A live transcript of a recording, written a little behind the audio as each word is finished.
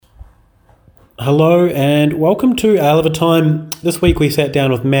Hello and welcome to Ale of a Time. This week we sat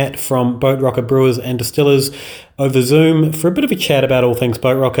down with Matt from Boat Rocker Brewers and Distillers over Zoom for a bit of a chat about all things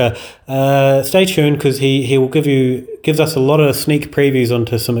Boat Rocker. Stay tuned because he will gives us a lot of sneak previews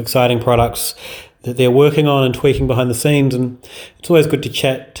onto some exciting products that they're working on and tweaking behind the scenes, and it's always good to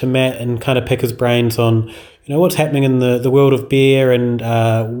chat to Matt and kind of pick his brains on what's happening in the world of beer and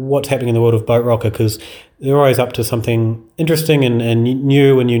what's happening in the world of Boat Rocker, because they're always up to something interesting and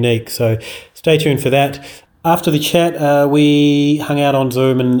new and unique. So stay tuned for that. After the chat, we hung out on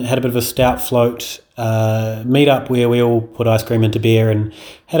Zoom and had a bit of a stout float meetup where we all put ice cream into beer and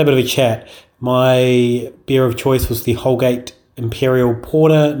had a bit of a chat. My beer of choice was the Holgate Imperial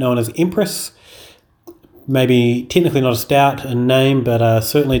Porter, known as Empress. Maybe technically not a stout in name, but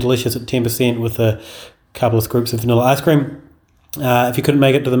certainly delicious at 10% with a couple of scoops of vanilla ice cream. If you couldn't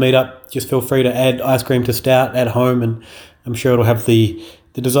make it to the meetup, just feel free to add ice cream to stout at home, and I'm sure it'll have the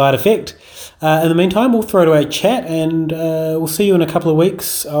desired effect. In the meantime, we'll throw to a chat, and we'll see you in a couple of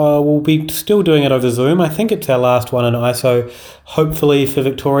weeks. We'll be still doing it over Zoom. I think it's our last one in ISO, hopefully for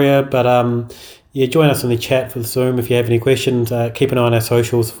Victoria. But join us in the chat for Zoom if you have any questions. Keep an eye on our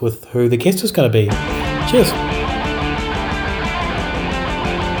socials with who the guest is going to be. Cheers.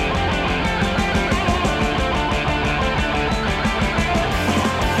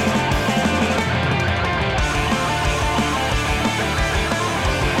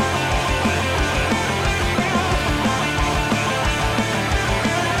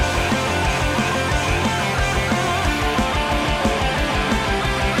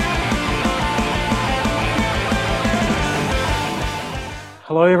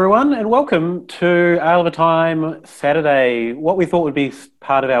 Hello everyone and welcome to Ale of a Time Saturday. What we thought would be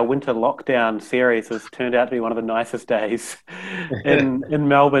part of our winter lockdown series has turned out to be one of the nicest days in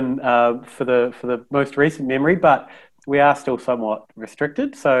Melbourne for the most recent memory, but we are still somewhat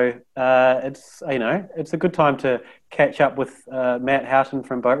restricted. So it's a good time to catch up with Matt Houghton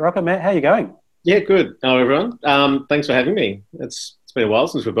from Boat Rocker. Matt, how are you going? Yeah, good. Hello everyone. Thanks for having me. It's been a while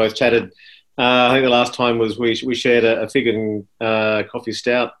since we've both chatted. I think the last time was we shared a fig and coffee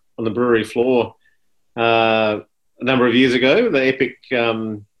stout on the brewery floor a number of years ago. The epic.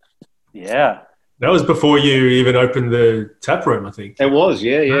 Yeah, that was before you even opened the tap room, I think. It was,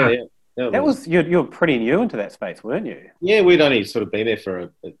 yeah. That was you were pretty new into that space, weren't you? Yeah, we'd only sort of been there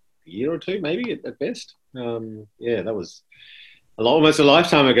for a year or two, maybe at best. That was almost a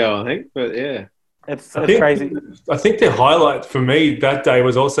lifetime ago, I think. But yeah. It's crazy. I think the highlight for me that day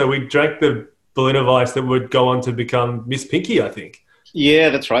was also we drank the Berliner Weiss that would go on to become Miss Pinky, I think. Yeah,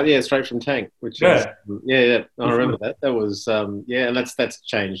 that's right. Yeah, straight from tank. I remember that. That was and that's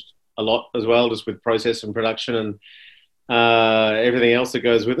changed a lot as well, just with process and production and everything else that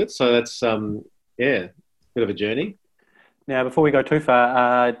goes with it. So that's bit of a journey. Now, before we go too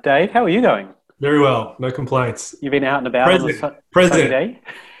far, Dave, how are you going? Very well, no complaints. You've been out and about on a sunny day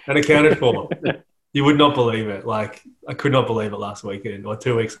and accounted for. You would not believe it. Like, I could not believe it last weekend or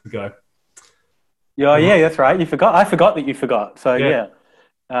 2 weeks ago. Yeah, that's right. You forgot. I forgot that you forgot. So, yeah.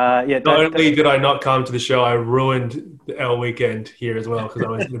 Not only did I not come to the show, I ruined our weekend here as well because I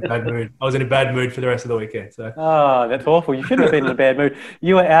was in a bad mood. I was in a bad mood for the rest of the weekend. So. Oh, that's awful. You shouldn't have been in a bad mood.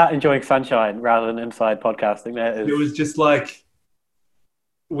 You were out enjoying sunshine rather than inside podcasting. It was just like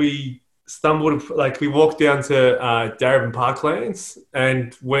we walked down to Darebin Parklands,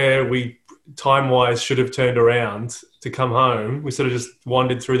 and where we time-wise should have turned around to come home, we sort of just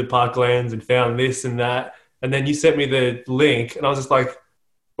wandered through the parklands and found this and that, and then you sent me the link and I was just like,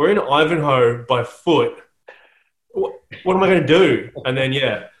 we're in Ivanhoe by foot, what am I going to do? And then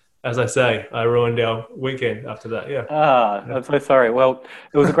as I say, I ruined our weekend after that. I'm so sorry. Well,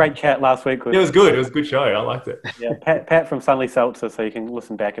 it was a great chat last week. It was good. It was a good show. I liked it. Yeah, Pat from Sunley Seltzer, so you can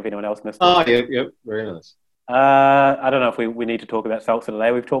listen back if anyone else missed it. Oh, yeah, very nice. I don't know if we need to talk about seltzer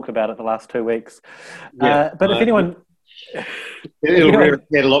today. We've talked about it the last 2 weeks. But if anyone... It'll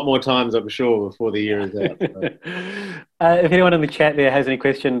get a lot more times, I'm sure, before the year is out. If anyone in the chat there has any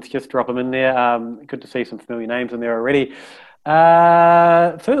questions, just drop them in there. Good to see some familiar names in there already.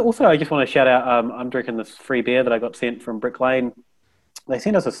 So also, I just want to shout out, I'm drinking this free beer that I got sent from Brick Lane. They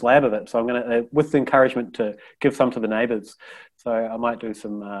sent us a slab of it, so I'm going to, with the encouragement to give some to the neighbours. So I might do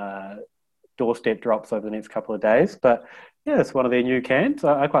some doorstep drops over the next couple of days. But yeah, it's one of their new cans.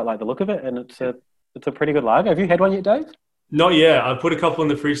 I quite like the look of it, and it's a pretty good lager. Have you had one yet, Dave? Not yet. I put a couple in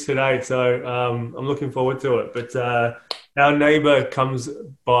the fridge today, so I'm looking forward to it. But our neighbour comes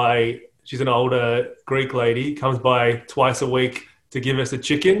by. She's an older Greek lady, comes by twice a week to give us a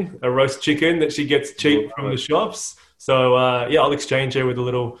roast chicken that she gets cheap from the shops. So, I'll exchange her with a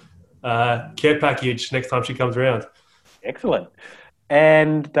little care package next time she comes around. Excellent.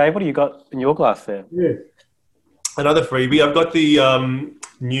 And Dave, what do you got in your glass there? Yeah. Another freebie. I've got the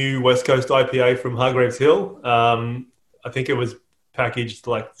new West Coast IPA from Hargreaves Hill. I think it was packaged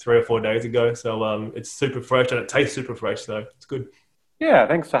like 3 or 4 days ago. So it's super fresh and it tastes super fresh. So it's good. Yeah,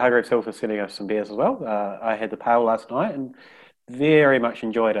 thanks to Hargreaves Hill for sending us some beers as well. I had the pale last night and very much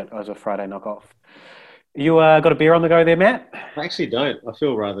enjoyed it as a Friday knockoff. You got a beer on the go there, Matt? I actually don't. I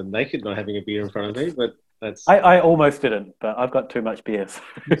feel rather naked not having a beer in front of me, but that's... I almost didn't, but I've got too much beers.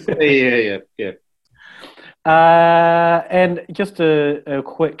 yeah. And just a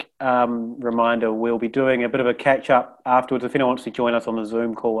quick reminder, we'll be doing a bit of a catch-up afterwards. If anyone wants to join us on the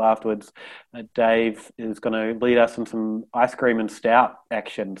Zoom call afterwards, Dave is going to lead us in some ice cream and stout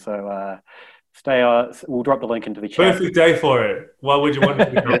action. So we'll drop the link into the chat. Perfect day for it. Why would you want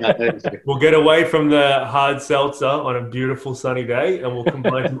to? We'll get away from the hard seltzer on a beautiful sunny day and we'll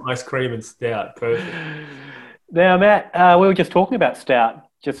combine some ice cream and stout. Perfect. Now, Matt, we were just talking about stout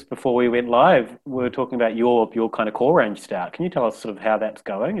just before we went live. We were talking about your kind of core range stout. Can you tell us sort of how that's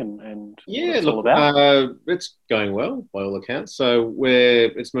going and yeah, what it's all about? It's going well by all accounts. So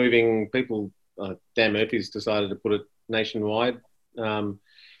it's moving. People, Dan Murphy's decided to put it nationwide,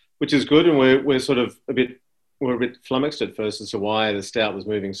 which is good. And we're sort of a bit flummoxed at first as to why the stout was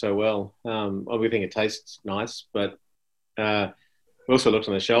moving so well. We think it tastes nice, but we also looked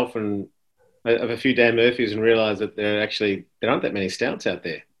on the shelf and of a few Dan Murphys and realised that there aren't that many stouts out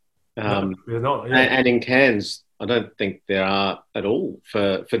there. No, they're not. Yeah. And in cans, I don't think there are at all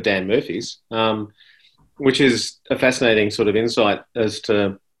for Dan Murphys, which is a fascinating sort of insight as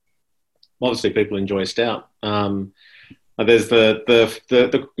to obviously people enjoy stout. There's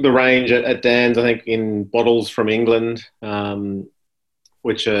the range at Dan's, I think, in bottles from England,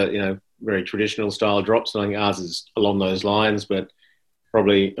 which are very traditional style drops. I think ours is along those lines, but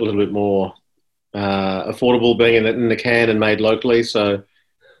probably a little bit more affordable being in the can and made locally. So,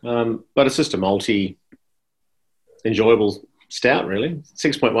 but it's just a malty, enjoyable stout, really.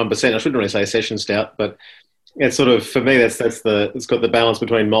 6.1%. I shouldn't really say session stout, but it's sort of, for me, it's got the balance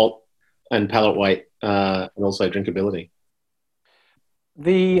between malt and palate weight and also drinkability.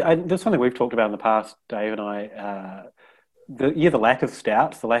 There's something we've talked about in the past, Dave and I. The lack of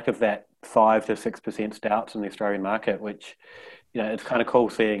stouts, the lack of that 5 to 6% stouts in the Australian market, which it's kind of cool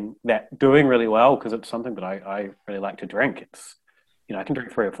seeing that doing really well because it's something that I really like to drink. It's I can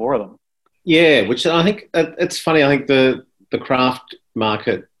drink 3 or 4 of them. Yeah, which I think it's funny. I think the craft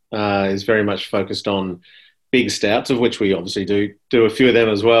market is very much focused on big stouts, of which we obviously do a few of them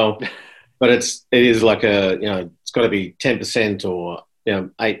as well. But it is like it's got to be 10% or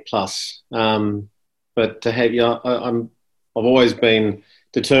 8 plus. But to have I've always been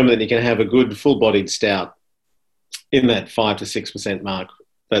determined that you can have a good full-bodied stout in that 5 to 6% mark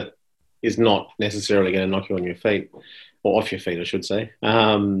that is not necessarily going to knock you on your feet or off your feet, I should say.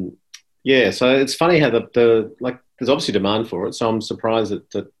 So it's funny how there's obviously demand for it. So I'm surprised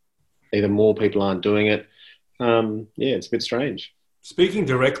that either more people aren't doing it. It's a bit strange. Speaking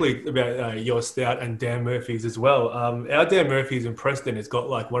directly about your stout and Dan Murphy's as well, our Dan Murphy's in Preston has got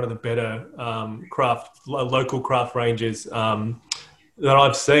like one of the better local craft ranges that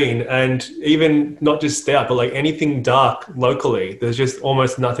I've seen, and even not just stout, but like anything dark locally, there's just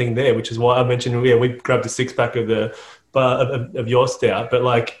almost nothing there, which is why I mentioned we grabbed a 6-pack of your stout, but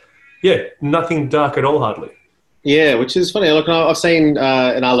nothing dark at all, hardly. Yeah, which is funny. Look, I've seen in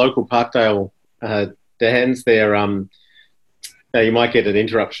our local Parkdale Dan's there. You might get an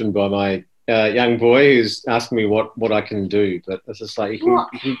interruption by my young boy who's asking me what I can do, but it's just like you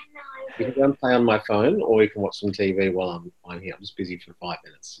can go and play on my phone or you can watch some TV while I'm here. I'm just busy for 5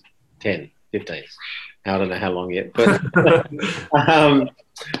 minutes, 10, 15. I don't know how long yet, but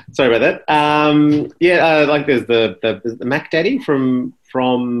sorry about that. There's the Mac Daddy from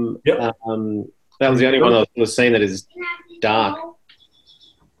yep. That was the only one I've seen that is dark.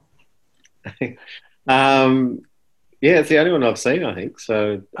 It's the only one I've seen, I think.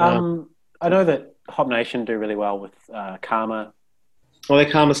 So I know that Hop Nation do really well with Karma. Oh,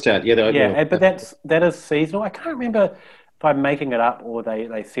 they're Karma Stout. Yeah, but that is seasonal. I can't remember if I'm making it up or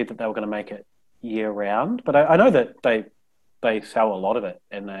they said that they were going to make it year round. But I know that they sell a lot of it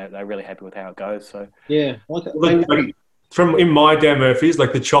and they're really happy with how it goes. So yeah, from in my Dan Murphy's,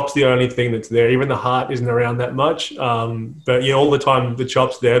 like the chop's the only thing that's there. Even the heart isn't around that much. But all the time the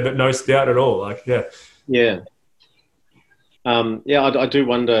chop's there, but no stout at all. I do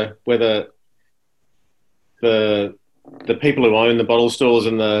wonder whether the people who own the bottle stores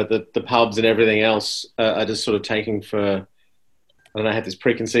and the pubs and everything else are just sort of taking for, I don't know, have this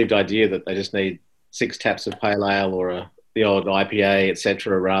preconceived idea that they just need 6 taps of pale ale or the old IPA,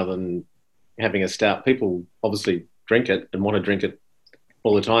 etc., rather than having a stout. People obviously drink it and want to drink it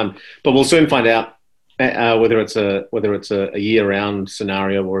all the time. But we'll soon find out whether it's a year-round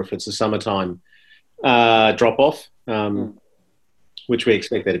scenario or if it's a summertime drop-off, which we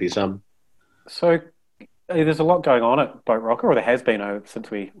expect there to be some. So there's a lot going on at Boat Rocker, or there has been since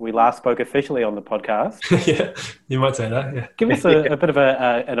we last spoke officially on the podcast. Yeah, you might say that, yeah. Give us a bit of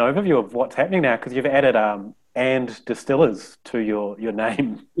an overview of what's happening now, because you've added and distillers to your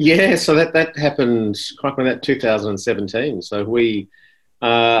name. Yeah, so that happened quite in that 2017. So we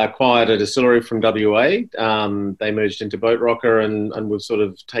acquired a distillery from WA. They merged into Boat Rocker, and we've sort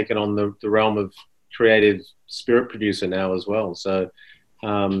of taken on the realm of creative spirit producer now as well. So,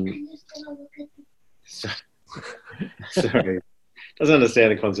 sorry, doesn't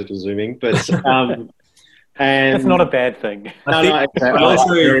understand the concept of zooming, but and it's not a bad thing. It's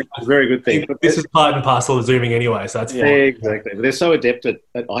a very good thing. This is part and parcel of zooming anyway, so that's fine. Exactly. But they're so adept at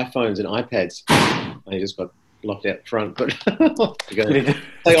iPhones and iPads. I just got locked out front, but I'll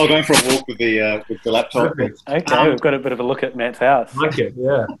go for a walk with the laptop. Okay, we've got a bit of a look at Matt's house. Like it,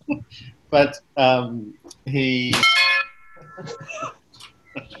 yeah. But he.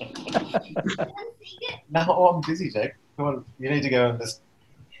 No, I'm busy, Jake. Come on, you need to go and this.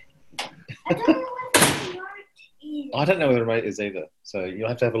 I don't know where the remote is either, so you'll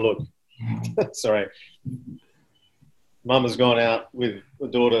have to have a look. Sorry. Mum has gone out with the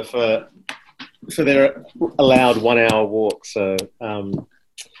daughter for their allowed 1 hour walk. So,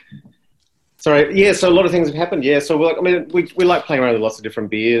 sorry. Yeah, so a lot of things have happened. Yeah, so we like playing around with lots of different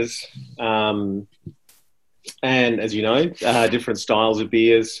beers. And as you know, different styles of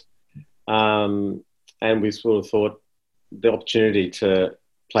beers. And we sort of thought the opportunity to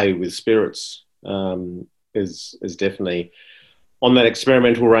play with spirits is definitely on that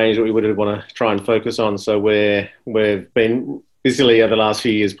experimental range that we would want to try and focus on. So we've been busily over the last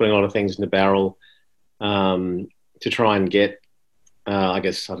few years putting a lot of things in the barrel to try and get,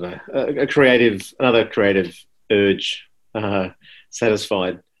 another creative urge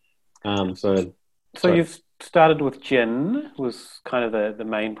satisfied. So you've started with gin, was kind of the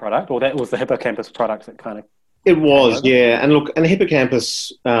main product, or that was the Hippocampus product that kind of... It was, yeah. And look, and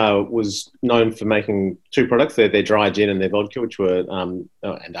Hippocampus was known for making two products, their dry gin and their vodka, which were and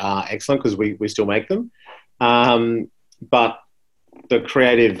are excellent because we still make them. But the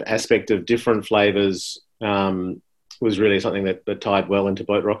creative aspect of different flavours was really something that tied well into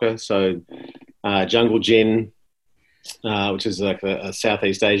Boat Rocker. So Jungle Gin, which is like a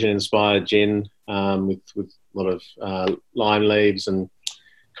Southeast Asian-inspired gin with a lot of lime leaves and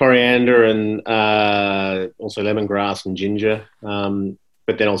coriander and also lemongrass and ginger,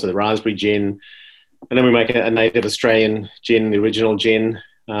 but then also the raspberry gin. And then we make a native Australian gin, the original gin.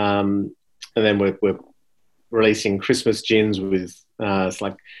 And then we're releasing Christmas gins with it's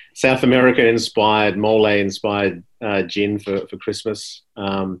like South America-inspired, mole-inspired gin for Christmas.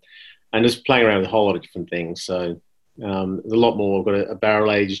 And just playing around with a whole lot of different things. So there's a lot more. We've got a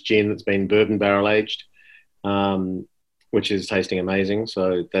barrel-aged gin that's been bourbon barrel-aged, which is tasting amazing.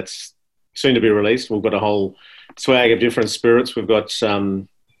 So that's soon to be released. We've got a whole swag of different spirits. We've got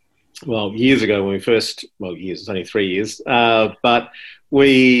years ago when we first, it's only 3 years, but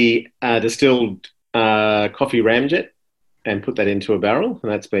we distilled coffee ramjet and put that into a barrel,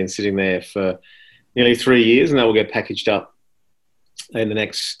 and that's been sitting there for nearly 3 years, and that will get packaged up in the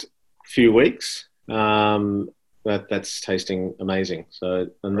next few weeks. That's tasting amazing. So,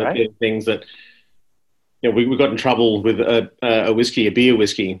 and the things that, we got in trouble with a beer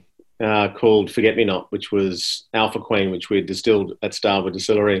whiskey called Forget Me Not, which was Alpha Queen, which we had distilled at Starwood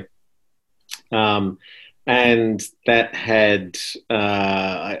Distillery. And that had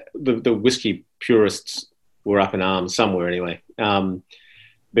the whiskey purists were up in arms somewhere anyway,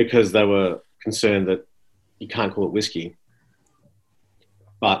 because they were concerned that you can't call it whiskey.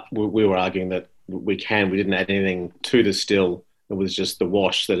 But we were arguing that we didn't add anything to the still. It was just the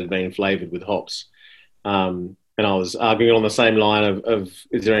wash that had been flavoured with hops. And I was arguing on the same line of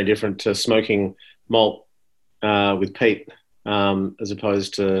is there any different to smoking malt with peat as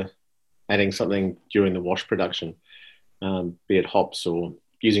opposed to adding something during the wash production, be it hops or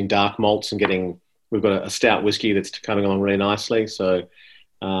using dark malts and we've got a stout whiskey that's coming along really nicely. So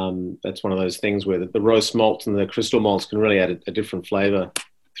that's one of those things where the roast malts and the crystal malts can really add a different flavour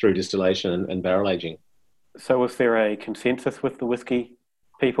through distillation and barrel aging. So was there a consensus with the whiskey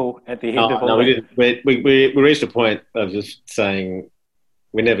people at the end of all no, we didn't. We reached a point of just saying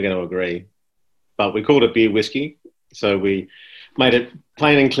we're never going to agree, but we called it beer whiskey. So we made it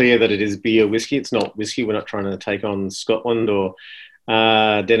plain and clear that it is beer whiskey. It's not whiskey. We're not trying to take on Scotland or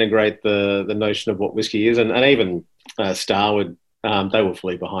denigrate the notion of what whiskey is. And even Starwood, they were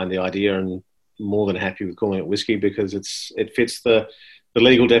fully behind the idea and more than happy with calling it whiskey because it fits the the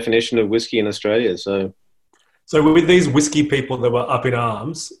legal definition of whiskey in Australia. So with these whiskey people that were up in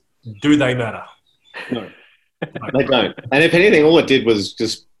arms, do they matter? no, they don't. And if anything, all it did was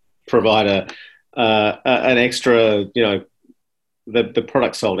just provide an extra, the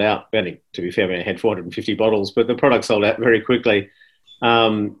product sold out. Only, to be fair, we had 450 bottles, but the product sold out very quickly.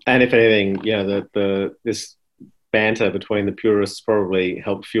 And if anything, this banter between the purists probably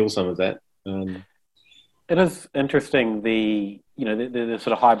helped fuel some of that. It is interesting the sort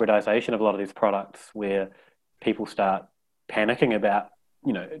of hybridization of a lot of these products where people start panicking about.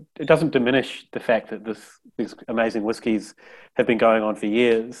 It doesn't diminish the fact that these amazing whiskies have been going on for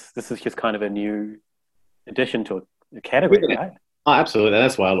years. This is just kind of a new addition to a category, right? Oh, absolutely.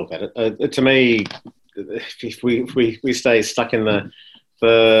 That's why I look at it. To me, if we stay stuck in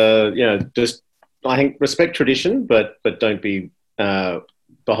just, I think, respect tradition, but don't be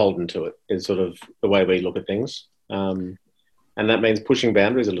beholden to it is sort of the way we look at things. And that means pushing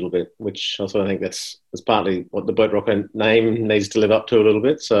boundaries a little bit, which also I think that's partly what the Boat Rocker name needs to live up to a little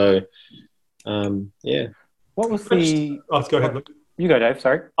bit. So, yeah. What was the... Oh, go ahead. You go, Dave.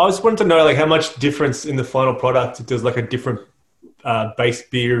 Sorry. I just wanted to know, how much difference in the final product does a different base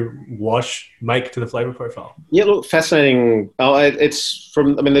beer wash make to the flavour profile? Yeah, look, fascinating. It's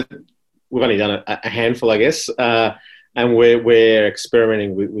from... we've only done a handful, I guess. And we're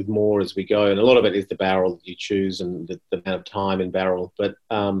experimenting with more as we go. And a lot of it is the barrel that you choose and the amount of time in barrel. But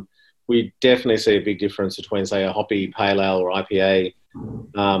we definitely see a big difference between, say, a hoppy pale ale or IPA.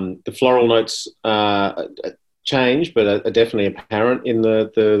 The floral notes change, but are definitely apparent in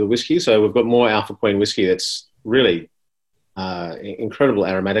the whiskey. So we've got more Alpha Queen whiskey that's really incredible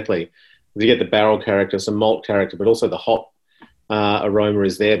aromatically. You get the barrel character, some malt character, but also the hop aroma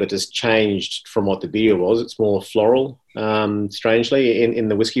is there, but just changed from what the beer was. It's more floral, strangely, in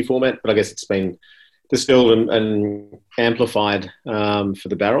the whiskey format, but I guess it's been distilled and amplified for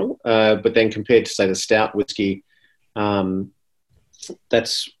the barrel. But then compared to, say, the stout whiskey, you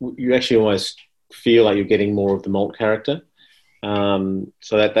actually almost feel like you're getting more of the malt character. So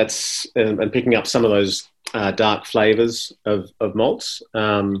that's and picking up some of those dark flavours of malts.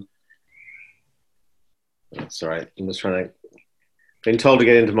 Sorry, I'm just trying to... Been told to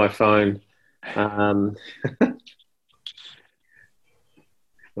get into my phone. I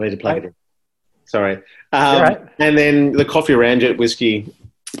need to plug it in. Sorry. Right. And then the Coffee Ramjet whiskey,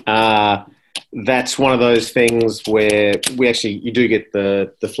 that's one of those things where you do get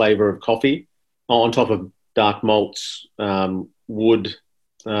the flavour of coffee on top of dark malts, wood,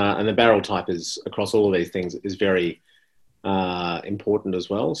 and the barrel type is across all of these things is very important as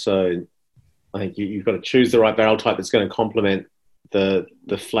well. So I think you've got to choose the right barrel type that's going to complement the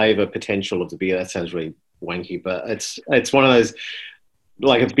flavour potential of the beer. That sounds really wanky, but it's one of those,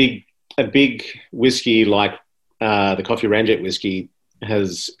 like a big whiskey like the Coffee Ramjet whiskey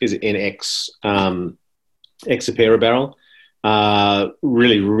is in ex-Apera barrel,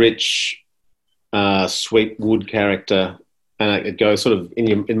 really rich, sweet wood character, and it goes sort of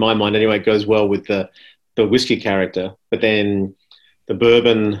in my mind anyway. It goes well with the whiskey character, but then the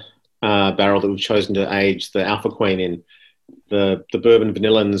bourbon barrel that we've chosen to age the Alpha Queen in. The bourbon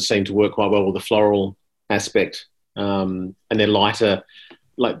vanillins seem to work quite well with the floral aspect, and they're lighter.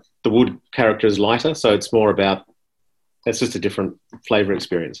 Like the wood character is lighter, so it's more about. It's just a different flavour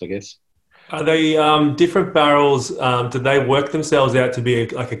experience, I guess. Are they different barrels? Do they work themselves out to be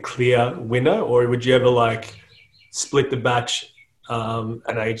a clear winner, or would you ever split the batch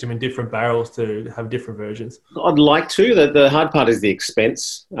and age them in different barrels to have different versions? I'd like to. The hard part is the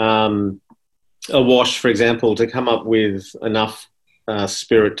expense. A wash, for example, to come up with enough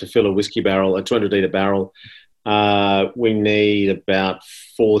spirit to fill a whiskey barrel, a 200 litre barrel, we need about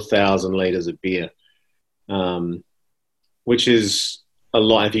 4,000 litres of beer, which is a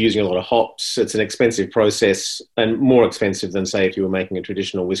lot. If you're using a lot of hops, it's an expensive process and more expensive than, say, if you were making a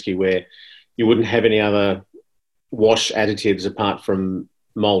traditional whiskey where you wouldn't have any other wash additives apart from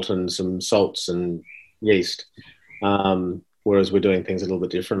malt and some salts and yeast. Whereas we're doing things a little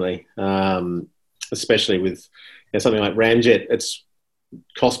bit differently, especially with something like Ramjet. Its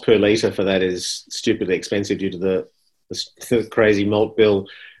cost per litre for that is stupidly expensive due to the crazy malt bill,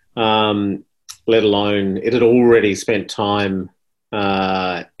 let alone it had already spent time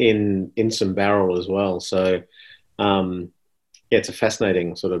in some barrel as well. So, it's a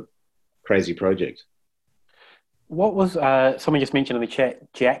fascinating sort of crazy project. What was someone just mentioned in the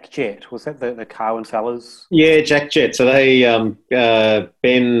chat? Jack Jet, was that the Carwyn Cellars? Yeah, Jack Jet. So they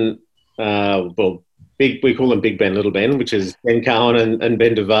Ben, we call them Big Ben, Little Ben, which is Ben Carwyn and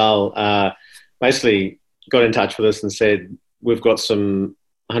Ben Duval. Basically, got in touch with us and said we've got some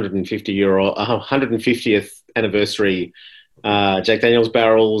 €150 150th anniversary Jack Daniel's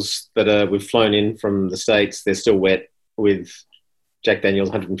barrels that we've flown in from the States, they're still wet with Jack Daniel's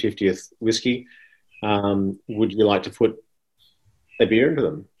 150th whiskey. Would you like to put a beer into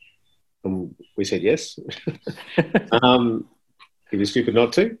them? And we said yes. It'd be stupid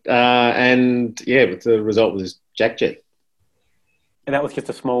not to. And yeah, but the result was Jack Jet. And that was just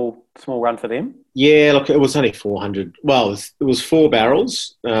a small run for them? Yeah, look, it was only 400. Well, it was 4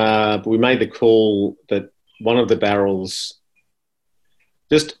 barrels, but we made the call that one of the barrels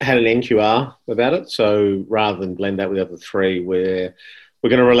just had an NQR about it. So rather than blend that with the other 3, we're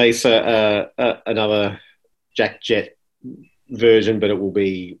going to release another Jack Jet version, but it will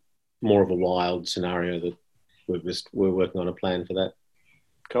be more of a wild scenario that we're working on a plan for that.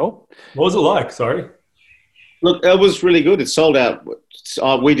 Cool. What was it like? Sorry. Look, it was really good. It sold out.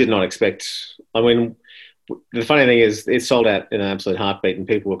 We did not expect. I mean, the funny thing is, it sold out in an absolute heartbeat, and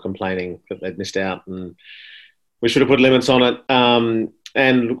people were complaining that they'd missed out, and we should have put limits on it.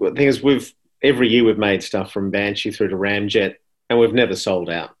 And look, the thing is, every year we've made stuff from Banshee through to Ramjet, and we've never sold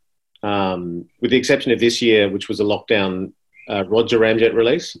out, with the exception of this year, which was a lockdown Roger Ramjet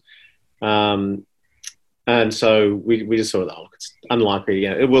release. And so we just thought, oh, it's unlikely.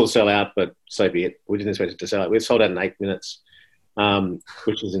 It will sell out, but so be it. We didn't expect it to sell out. We sold out in 8 minutes,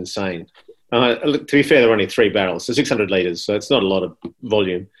 which is insane. To be fair, there were only 3 barrels, so 600 litres, so it's not a lot of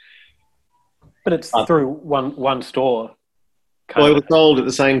volume. But it's through one store. Well, it was sold at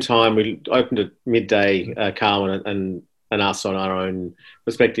the same time. We opened at midday, Carwin and us on our own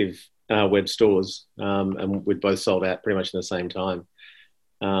respective web stores, and we'd both sold out pretty much in the same time,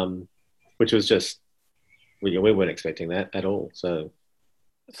 which was just, we weren't expecting that at all. So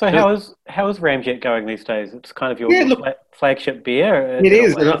how is Ramjet going these days? It's kind of your flagship beer. It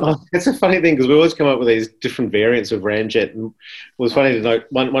is. It's a funny thing because we always come up with these different variants of Ramjet. And it was funny to note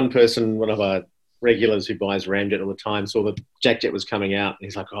one person, one of our regulars who buys Ramjet all the time, saw that Jack Jet was coming out, and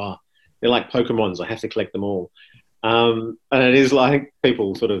he's like, "Oh, they're like Pokemons. I have to collect them all." And it is like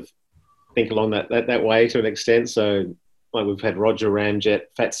people sort of think along that way to an extent. So like we've had Roger Ramjet,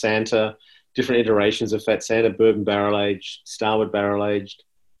 Fat Santa, different iterations of Fat Santa, bourbon barrel aged, Starward barrel aged.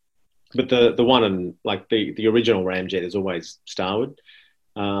 But the one and like the original Ramjet is always Starward,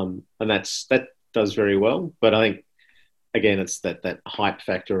 and that does very well. But I think again it's that hype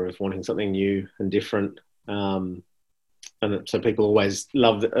factor of wanting something new and different, and so people always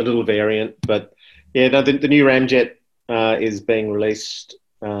love a little variant. But yeah, no, the new Ramjet is being released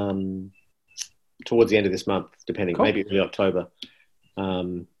towards the end of this month, depending, cool. Maybe early October.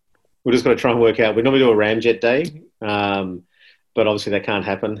 We're just going to try and work out. We normally do a Ramjet day, but obviously that can't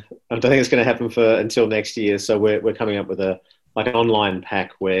happen. I don't think it's going to happen until next year. So we're coming up with an online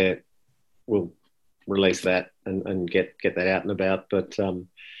pack where we'll release that and get that out and about. But I'm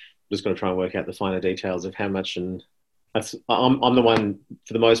just going to try and work out the finer details of how much. And I'm the one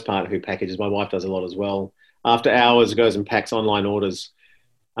for the most part who packages. My wife does a lot as well. After hours, goes and packs online orders.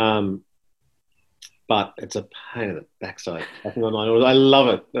 But it's a pain in the backside. Packing online orders. I love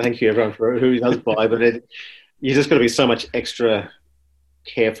it. Thank you everyone for who does buy, but you just got to be so much extra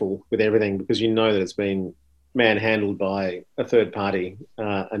careful with everything because you know that it's been manhandled by a third party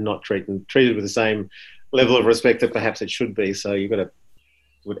and not treated with the same level of respect that perhaps it should be. So you've got to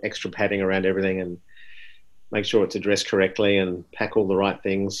put extra padding around everything and make sure it's addressed correctly and pack all the right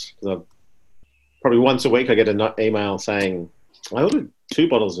things. Probably once a week I get an email saying, I ordered 2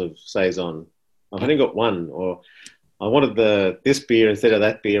 bottles of Saison. I've only got 1, or I wanted this beer instead of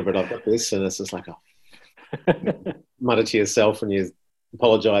that beer, but I've got this, and it's just like, mutter to yourself and you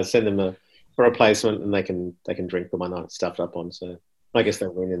apologise, send them a replacement, and they can drink the one I stuffed up on. So I guess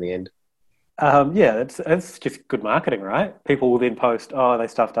they'll win in the end. Yeah, it's just good marketing, right? People will then post, "Oh, they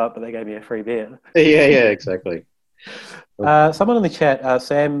stuffed up, but they gave me a free beer." Yeah, exactly. Someone in the chat,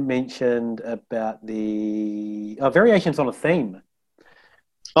 Sam, mentioned about the variations on a theme.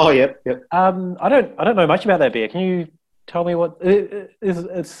 Oh, yep. I don't know much about that beer. Can you tell me what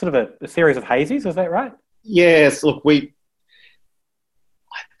it's sort of a series of hazies? Is that right? Yes. Look, we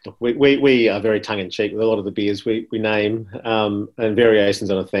are very tongue in cheek with a lot of the beers we name, and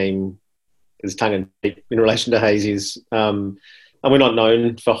variations on a theme is tongue in cheek in relation to hazies. And we're not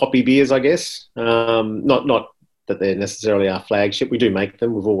known for hoppy beers, I guess. Not that they're necessarily our flagship. We do make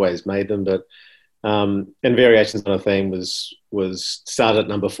them. We've always made them, but. And variations on a theme was started at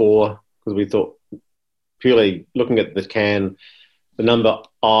number 4 because we thought, purely looking at the can, the number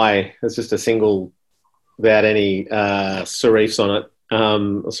I is just a single without any serifs on it.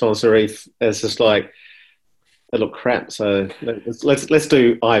 So on serif, it's just like they look crap. So let's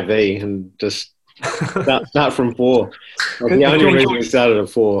do IV and just Start from 4. Well, the only reason we started at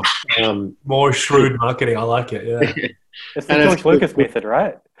 4. More shrewd marketing. I like it. Yeah. It's the George Lucas method,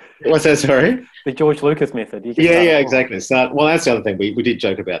 right? What's that? Sorry. The George Lucas method. Yeah, exactly. Well, that's the other thing. We did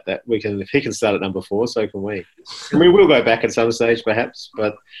joke about that. If he can start at number 4, so can we. And we will go back at some stage, perhaps.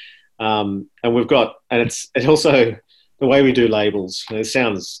 But and we've got, and it's also the way we do labels. It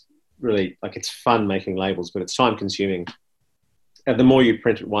sounds really like it's fun making labels, but it's time consuming. And the more you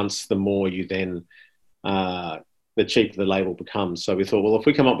print it once, the more you then, the cheaper the label becomes. So we thought, well, if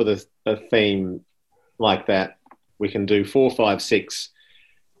we come up with a theme like that, we can do 4, 5, 6.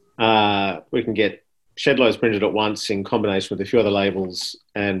 We can get shed loads printed at once in combination with a few other labels,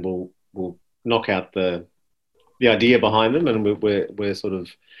 and we'll knock out the idea behind them, and we're sort of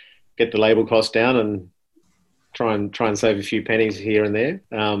get the label cost down and try and save a few pennies here and there.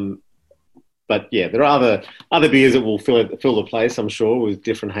 But yeah, there are other beers that will fill the place, I'm sure, with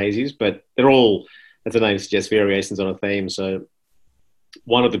different hazies, but they're all, as the name suggests, variations on a theme. So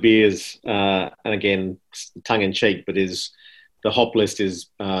one of the beers, and again, tongue in cheek, but is the hop list is,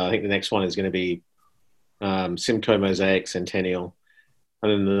 I think the next one is going to be Simcoe Mosaic Centennial. And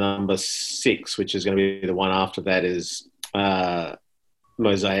then the number 6, which is going to be the one after that, is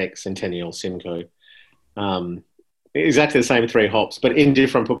Mosaic Centennial Simcoe. Exactly the same 3 hops, but in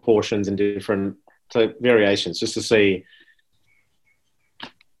different proportions and different variations, just to see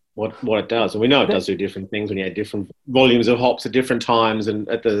what it does. And we know it does do different things when you add different volumes of hops at different times, and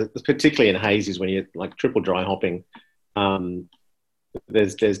particularly in hazies when you're like triple dry hopping,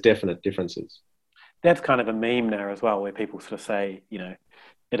 there's definite differences. That's kind of a meme now as well, where people sort of say,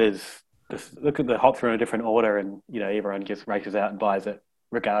 it is look at the hops are in a different order, and everyone just races out and buys it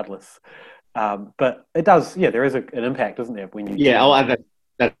regardless. But it does, there is an impact, isn't there? When you I'll add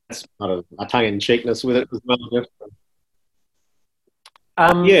that's part of a tongue-in-cheekness with it as well.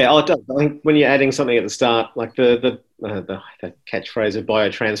 I think when you're adding something at the start, like the catchphrase of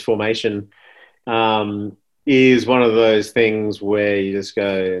biotransformation, is one of those things where you just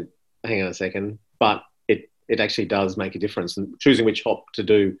go, hang on a second, but it actually does make a difference. And choosing which hop to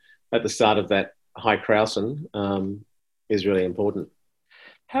do at the start of that high Krausen is really important.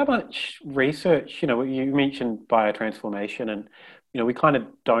 How much research, you mentioned biotransformation, and, we kind of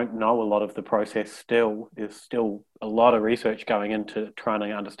don't know a lot of the process still. There's still a lot of research going into trying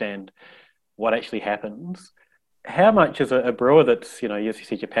to understand what actually happens. How much as a brewer that's, as you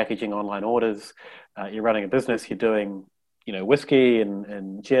said, you're packaging online orders, you're running a business, you're doing, whiskey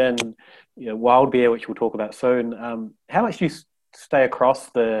and gin, wild beer, which we'll talk about soon. How much do you stay across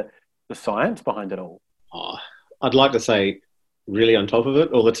the science behind it all? I'd like to say really on top of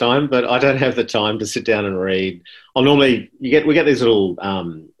it all the time, but I don't have the time to sit down and read. We get these little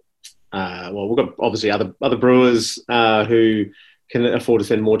we've got obviously other brewers who can afford to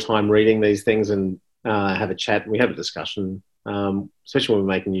spend more time reading these things and have a chat. We have a discussion, especially when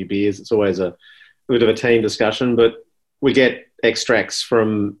we're making new beers. It's always a bit of a team discussion, but we get extracts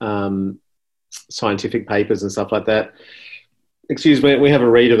from scientific papers and stuff like that. We have a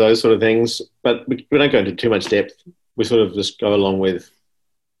read of those sort of things, but we don't go into too much depth. We sort of just go along with,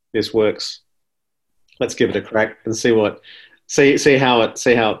 this works, let's give it a crack and see how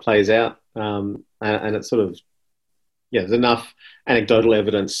it plays out. And it's sort of, there's enough anecdotal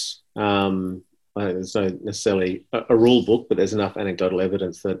evidence. There's no necessarily a rule book, but there's enough anecdotal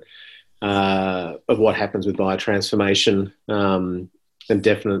evidence that of what happens with biotransformation, and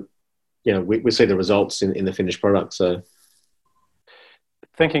definite, we see the results in the finished product. So,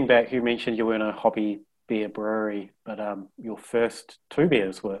 thinking back, you mentioned you were in a hobby beer brewery, but your first 2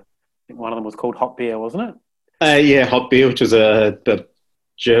 beers were, I think one of them was called Hop Beer, wasn't it? Hop Beer, which was a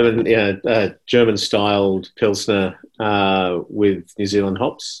German-styled Pilsner with New Zealand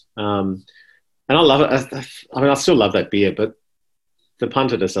hops. And I love it. I still love that beer, but the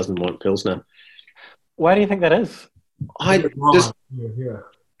punter just doesn't want Pilsner. Why do you think that is? What's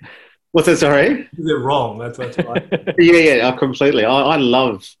that, sorry? Is it wrong? That's right. Completely. I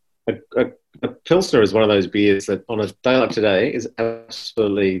love a Pilsner is one of those beers that on a day like today is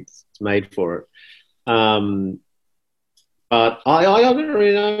absolutely made for it. But I don't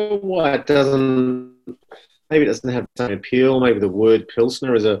really know why it doesn't. Maybe it doesn't have the same appeal. Maybe the word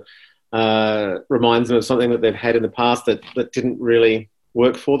Pilsner reminds them of something that they've had in the past that didn't really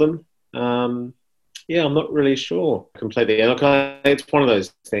work for them. I'm not really sure completely. And it's one of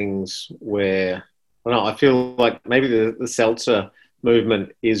those things where I feel like maybe the seltzer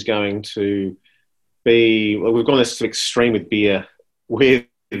movement is going to be. Well, we've gone this extreme with beer, with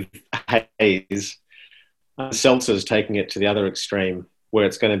haze. Seltzer's taking it to the other extreme, where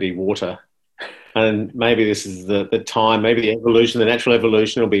it's going to be water. And maybe this is the time, maybe the evolution, the natural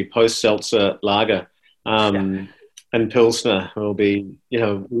evolution will be post-seltzer lager. And Pilsner will be,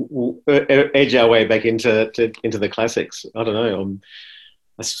 we'll edge our way back into the classics. I don't know.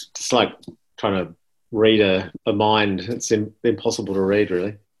 It's just like trying to read a mind. It's impossible to read,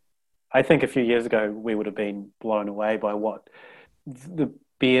 really. I think a few years ago we would have been blown away by what the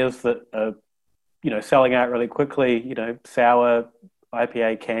beers that are, selling out really quickly. Sour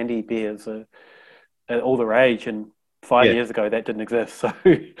IPA candy beers are all the rage, and 5 years ago that didn't exist. So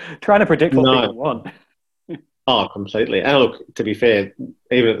trying to predict what people want. Oh, completely. And look, to be fair,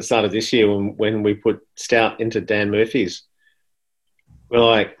 even at the start of this year, when we put stout into Dan Murphy's, we're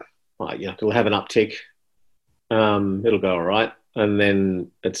like, it'll have an uptick. It'll go all right. And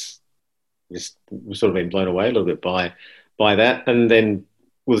then we've sort of been blown away a little bit by that. And then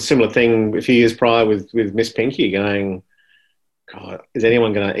with a similar thing a few years prior with Miss Pinky, going, God, is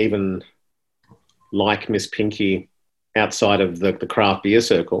anyone going to even like Miss Pinky outside of the craft beer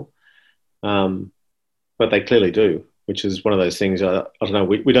circle? But they clearly do, which is one of those things. I don't know.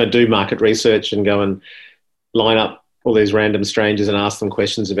 We don't do market research and go and line up all these random strangers and ask them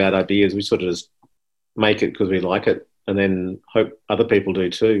questions about ideas. We sort of just make it because we like it, and then hope other people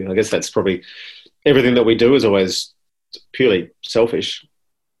do too. I guess that's probably everything that we do is always purely selfish.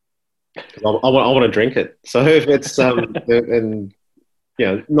 I want to drink it. So if it's and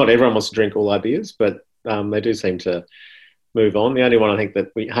not everyone wants to drink all our beers, but they do seem to move on. The only one I think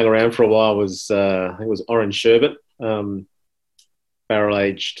that we hung around for a while was I think it was Orange Sherbet, barrel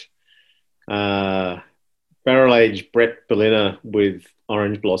aged Brett Berliner with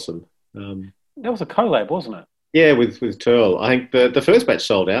Orange Blossom. That was a collab, wasn't it? Yeah, with Turl. I think the first batch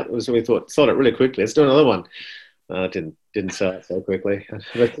sold out. We thought sold it really quickly. Let's do another one. It didn't sell out so quickly.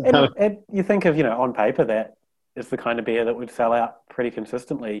 and you think of on paper that is the kind of beer that would sell out pretty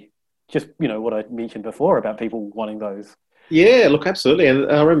consistently. Just what I mentioned before about people wanting those. Yeah, look, absolutely.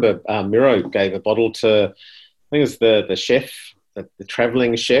 And I remember Miro gave a bottle to, I think it was the chef, the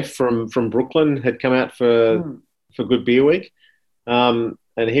travelling chef from Brooklyn had come out for Good Beer Week. And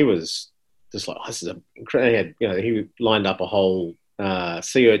he was just like, this is incredible. He lined up a whole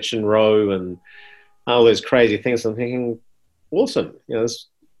sea urchin row and all those crazy things. I'm thinking, awesome. That's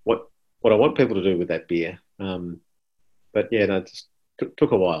what I want people to do with that beer. But yeah, no, it just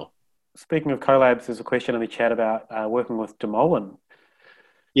took a while. Speaking of collabs, there's a question in the chat about working with Dumoulin.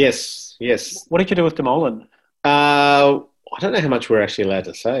 Yes. What did you do with Dumoulin? I don't know how much we're actually allowed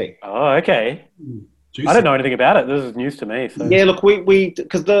to say. Oh, okay. Juicy. I don't know anything about it. This is news to me. So. Yeah, look, we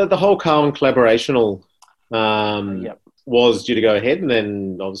because the whole Carwin collaborational was due to go ahead, and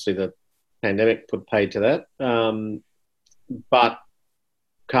then obviously the pandemic put paid to that. But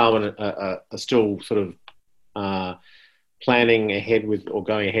Carwin are still sort of planning ahead with or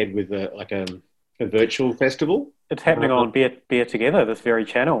going ahead with a virtual festival. It's happening on Beer Together, this very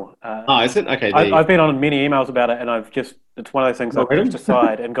channel. Is it? Okay. I've been on many emails about it, and it's one of those things I've pushed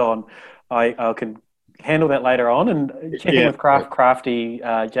aside and gone, I can handle that later on, and checking with Crafty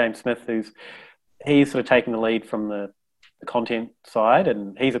James Smith, he's sort of taking the lead from the content side,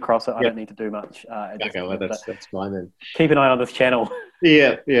 and he's across it. I don't need to do much. Okay, well, that's fine then. Keep an eye on this channel.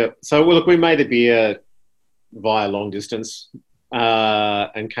 Yeah. So, look, we made a beer via long distance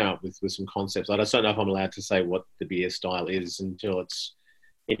and came up with some concepts. I just don't know if I'm allowed to say what the beer style is until it's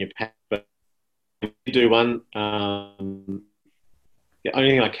in your pack, but we do one. The only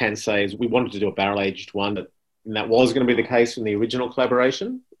thing I can say is we wanted to do a barrel-aged one, and that was going to be the case in the original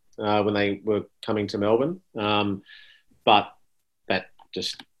collaboration when they were coming to Melbourne. But that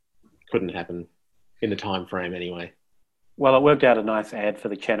just couldn't happen in the time frame anyway. Well, it worked out a nice ad for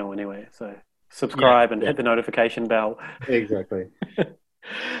the channel anyway, so subscribe and hit the notification bell. Exactly.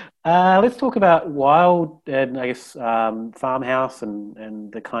 Let's talk about Wild and I guess Farmhouse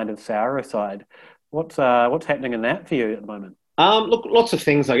and the kind of sourer side. What's happening in that for you at the moment? Look, lots of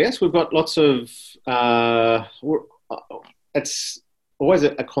things, I guess. We've got lots of... it's always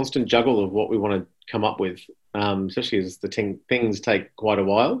a constant juggle of what we want to come up with, especially as the things take quite a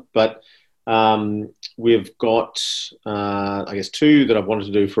while. But we've got, I guess, two that I've wanted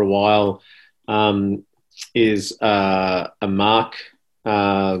to do for a while. Is a Mark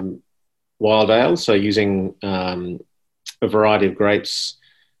Wild Ale, so using a variety of grapes.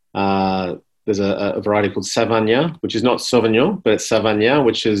 There's a variety called Savagnin, which is not Sauvignon, but it's Savagnin,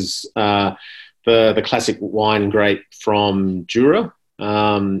 which is the classic wine grape from Jura,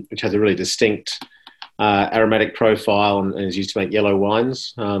 which has a really distinct aromatic profile and is used to make yellow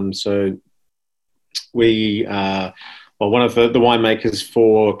wines. So we... one of the winemakers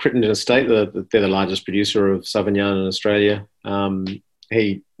for Crittenden Estate, they're the largest producer of Sauvignon in Australia,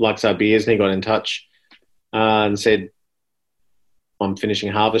 he likes our beers, and he got in touch and said, I'm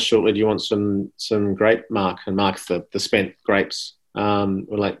finishing harvest shortly. Do you want some grape, Mark? And Mark's the spent grapes. We're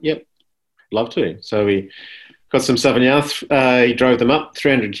like, yep, love to. So we got some Sauvignon. He drove them up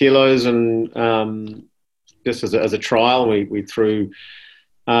 300 kilos, and just as a trial, we threw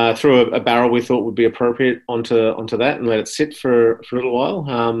a barrel we thought would be appropriate onto that and let it sit for a little while.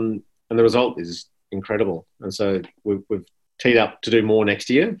 And the result is incredible. And so we've teed up to do more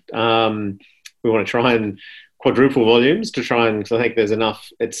next year. We want to try and quadruple volumes to try and, because I think there's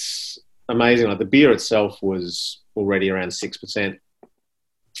enough. It's amazing. Like the beer itself was already around 6%.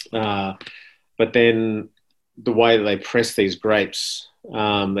 But then the way that they press these grapes,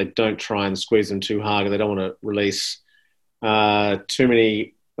 they don't try and squeeze them too hard. They don't want to release too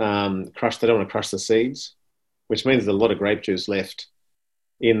many crush. They don't want to crush the seeds, which means there's a lot of grape juice left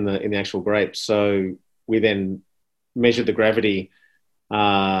in the actual grapes. So we then measured the gravity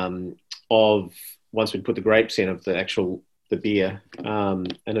of, once we'd put the grapes in, of the beer,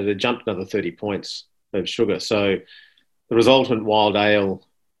 and it had jumped another 30 points of sugar. So the resultant wild ale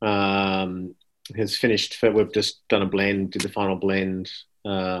has finished. We've just done a blend, did the final blend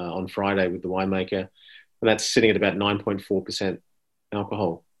on Friday with the winemaker, and that's sitting at about 9.4%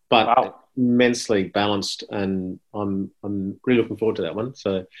 alcohol, but wow, immensely balanced. And I'm really looking forward to that one.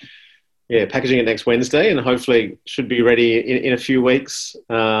 So yeah, packaging it next Wednesday, and hopefully should be ready in a few weeks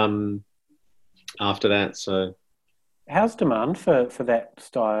after that. So how's demand for that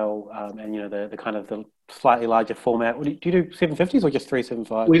style, and the kind of the slightly larger format? Do you do 750s or just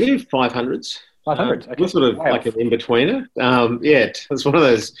 375s? We do 500s. 500s. Okay. We're sort of like an in-betweener. It's one of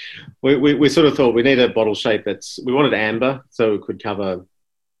those. We sort of thought we need a bottle shape we wanted amber, so it could cover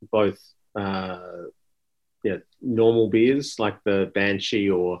both normal beers like the Banshee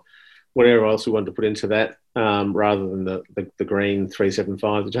or whatever else we wanted to put into that, rather than the green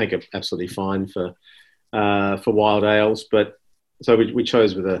 375, which I think are absolutely fine for wild ales. But so we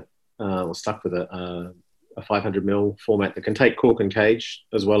chose with stuck with a 500 ml format that can take cork and cage,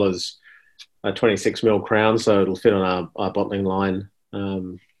 as well as a 26 ml crown, so it'll fit on our bottling line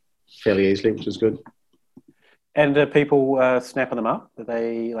fairly easily, which is good. And do people snapping them up? Are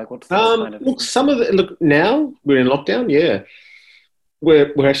they like, what's the kind of... Look, now we're in lockdown. Yeah,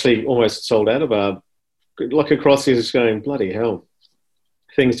 we're actually almost sold out of our. Like across here, is going, bloody hell,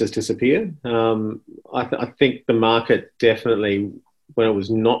 things just disappear. I think the market definitely, when it was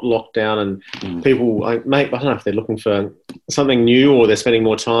not locked down, and people, I don't know if they're looking for something new or they're spending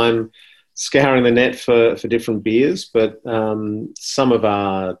more time scouring the net for different beers. But some of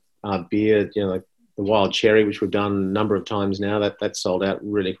our beer, like the Wild Cherry, which we've done a number of times now, that sold out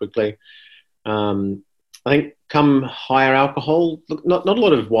really quickly. I think come higher alcohol, look, not a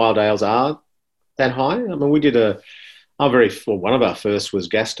lot of wild ales are that high. I mean, we did one of our first was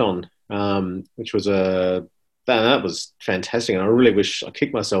Gaston, which was that was fantastic, and I really wish I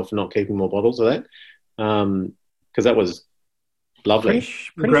kicked myself for not keeping more bottles of that, because that was lovely.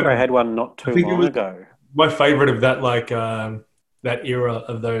 Pretty sure I had one not too long ago. My favourite of that, that era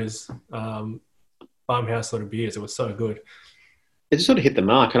of those farmhouse sort of beers. It was so good. It just sort of hit the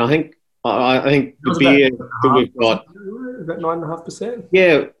mark, and I think the beer that we've got, is that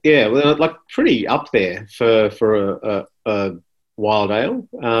 9.5%? Yeah, well, like pretty up there for a wild ale.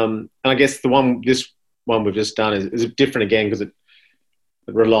 And I guess this one we've just done is different again, because it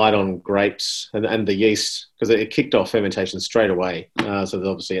relied on grapes and the yeast, because it kicked off fermentation straight away. So there's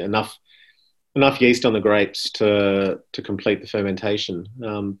obviously enough yeast on the grapes to complete the fermentation.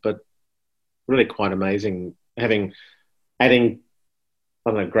 But really quite amazing adding, I don't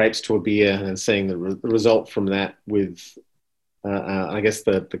know, grapes to a beer and seeing the result from that with, I guess,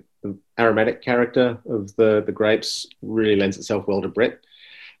 the aromatic character of the grapes really lends itself well to Brett.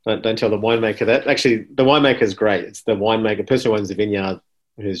 Don't tell the winemaker that. Actually, the winemaker is great. It's the winemaker, person who owns the vineyard,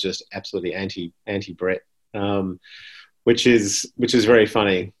 who's just absolutely anti Brett, which is very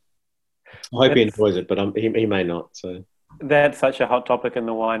funny. I hope he enjoys it, but he may not. So that's such a hot topic in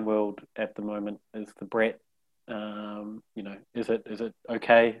the wine world at the moment, is the Brett. Is it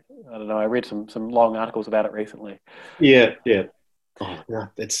okay? I don't know. I read some long articles about it recently. Yeah. Oh, no,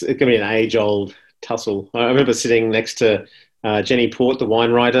 it can be an age-old tussle. I remember sitting next to Jenny Port, the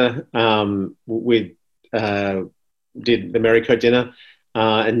wine writer. We did the Merrycoat dinner,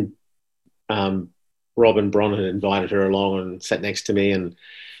 and Robin Bron had invited her along and sat next to me, and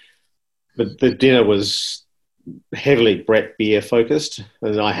the dinner was heavily Brett beer focused,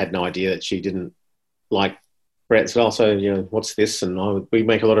 and I had no idea that she didn't like Brett. So also, what's this? And we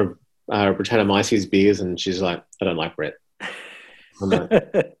make a lot of Brettanomyces beers, and she's like, I don't like Brett. I'm like,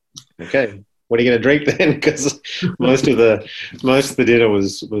 okay. what are you going to drink then? Because most of the dinner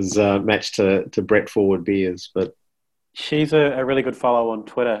was matched to Brett Forward beers. But she's a really good follow on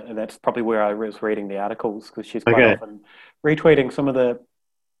Twitter, and that's probably where I was reading the articles, because she's quite often retweeting some of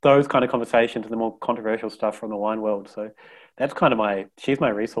those kind of conversations and the more controversial stuff from the wine world. So that's kind of she's my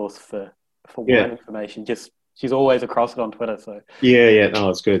resource for wine information. Just she's always across it on Twitter. So no,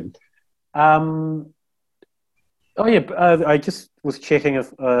 it's good. I just was checking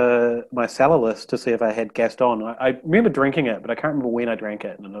my cellar list to see if I had Gaston. I remember drinking it, but I can't remember when I drank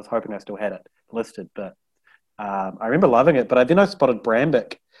it, and I was hoping I still had it listed. But I remember loving it. But then I spotted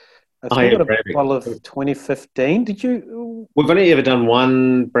Brambic. I still got a bottle of 2015. Did you? We've only ever done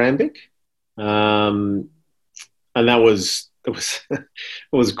one Brambic, and that was it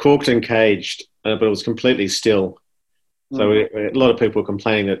was corked and caged, but it was completely still. So a lot of people were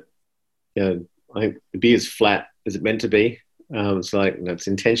complaining that I think the beer's flat. Is it meant to be? It's like it's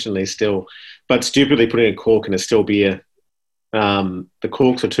intentionally still, but stupidly putting a cork in a still beer. The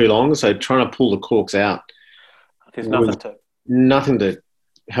corks are too long, so trying to pull the corks out. There's nothing to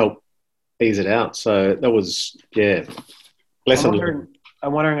help ease it out. So that was lesson learned.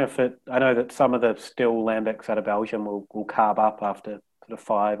 I'm wondering if I know that some of the still lambics out of Belgium will carb up after sort of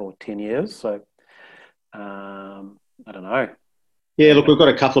 5 or 10 years. So I don't know. Yeah, look, we've got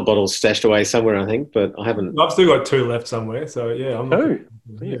a couple of bottles stashed away somewhere, I think, but I haven't. I've still got 2 left somewhere, so I'm going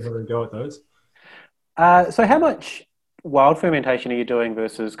to go with those. So how much wild fermentation are you doing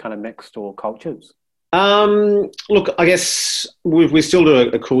versus kind of mixed or cultures? Look, I guess we still do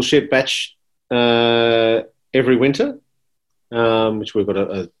a cool ship batch every winter, which we've got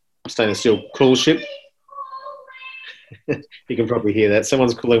a stainless steel cool ship. You can probably hear that.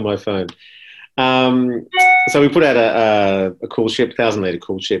 Someone's calling my phone. So we put out a cool ship, 1,000-litre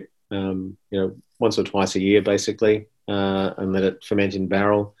cool ship, once or twice a year, basically, and let it ferment in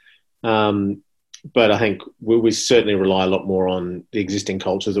barrel. But I think we certainly rely a lot more on the existing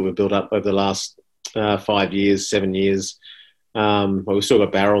cultures that we've built up over the last 5 years, 7 years. We've still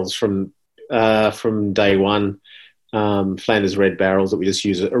got barrels from day one, Flanders Red barrels that we just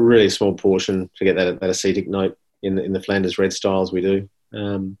use a really small portion to get that acetic note in the Flanders Red styles we do.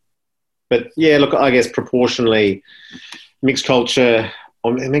 But yeah, look, I guess proportionally, mixed culture,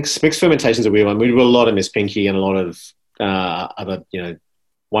 mixed fermentations are weird one. We do a lot of Miss Pinky and a lot of other,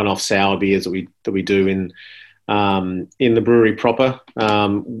 one-off sour beers that we do in the brewery proper.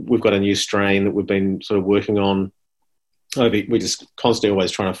 We've got a new strain that we've been sort of working on. We're just constantly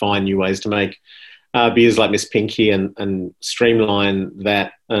always trying to find new ways to make beers like Miss Pinky and streamline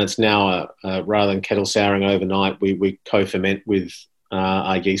that. And it's now rather than kettle souring overnight, we co-ferment with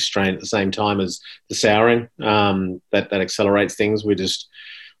our yeast strain at the same time as the souring. That accelerates things. We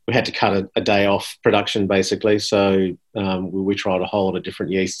had to cut a day off production basically, so we tried a whole lot of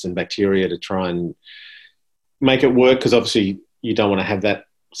different yeasts and bacteria to try and make it work, because obviously you don't want to have that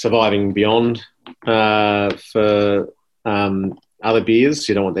surviving beyond for other beers.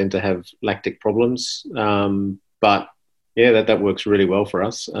 You don't want them to have lactic problems, but yeah, that works really well for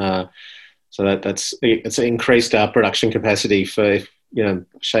us. So it's increased our production capacity for,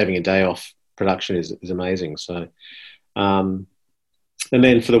 shaving a day off production is amazing. So, and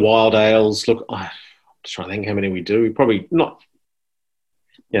then for the wild ales, look, I'm just trying to think how many we do. We probably not,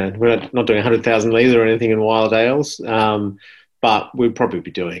 we're not doing 100,000 litres or anything in wild ales, but we'd probably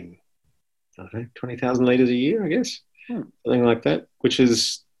be doing, 20,000 litres a year, I guess, something like that, which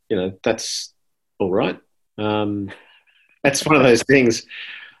is, that's all right. That's one of those things.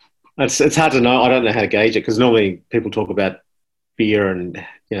 It's hard to know. I don't know how to gauge it, because normally people talk about beer and,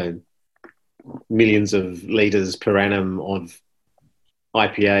 millions of litres per annum of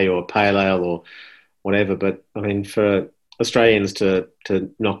IPA or pale ale or whatever. But I mean, for Australians to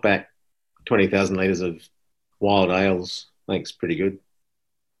knock back 20,000 litres of wild ales, I think it's pretty good.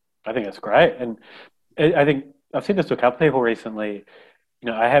 I think that's great. And I think I've said this to a couple of people recently,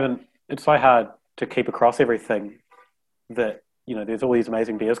 it's so hard to keep across everything that, there's all these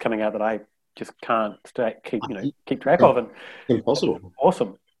amazing beers coming out that I just can't keep track of. And impossible.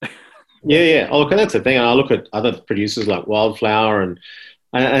 Awesome. Yeah. Oh, look, and that's the thing. I look at other producers like Wildflower and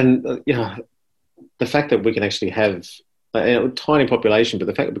the fact that we can actually have a tiny population, but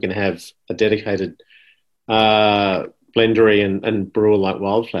the fact that we can have a dedicated blendery and brewer like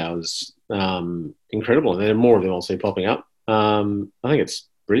Wildflower is incredible. And there are more of them I'll see popping up. I think it's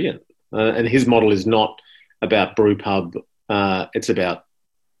brilliant. And his model is not about brew pub. It's about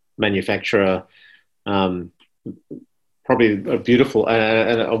manufacturer, probably a beautiful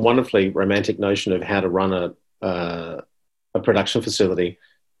and a wonderfully romantic notion of how to run a production facility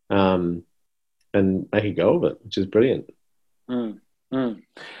and make a go of it, which is brilliant.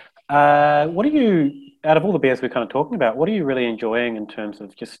 What are you, out of all the beers we're kind of talking about, what are you really enjoying in terms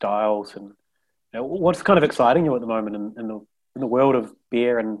of just styles and what's kind of exciting you at the moment in the world of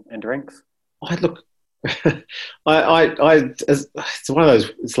beer and drinks? I look, it's one of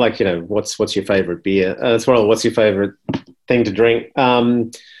those. It's like, what's your favorite beer? It's one of what's your favorite thing to drink.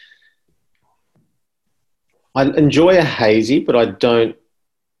 I enjoy a hazy, but I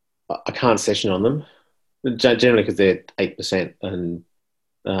can't session on them generally because they're 8%, and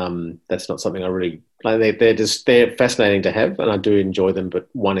that's not something I really like. They're fascinating to have, and I do enjoy them, but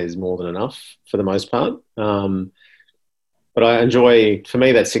one is more than enough for the most part. But I enjoy, for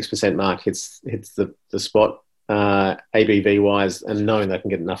me, that 6% mark hits the spot, ABV wise, and knowing they can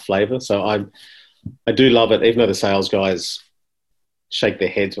get enough flavour. So I do love it, even though the sales guys shake their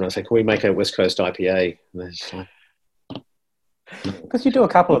heads when I say, "Can we make a West Coast IPA?" And they're just like, because you do a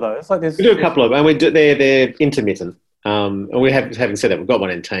couple of those. We do a couple of, and they're intermittent. And having said that, we've got one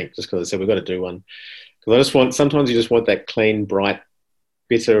in tank just because I said we've got to do one. Because sometimes you just want that clean, bright,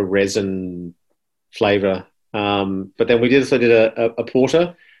 bitter resin flavour. But then we also did a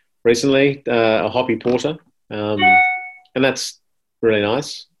porter recently, a hoppy porter, and that's really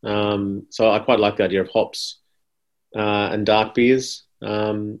nice. So I quite like the idea of hops and dark beers.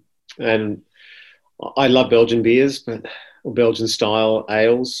 And I love Belgian beers, or Belgian style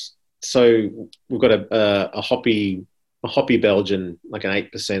ales. So we've got a hoppy Belgian, like an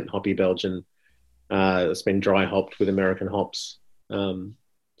 8% hoppy Belgian, that's been dry hopped with American hops.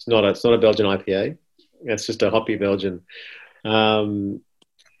 It's not a Belgian IPA. It's just a hoppy Belgian, and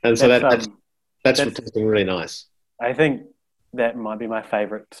so that's tasting really nice. I think that might be my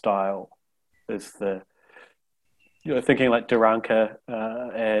favourite style. Is thinking like Duranka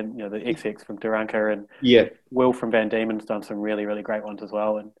and the XX from Duranka, and Will from Van Diemen's done some really, really great ones as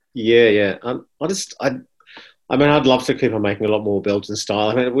well. And I'd love to keep on making a lot more Belgian style.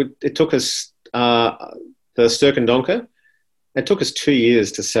 I mean, it took us the Sterkendonker. It took us 2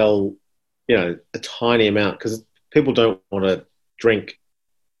 years to sell, a tiny amount, because people don't want to drink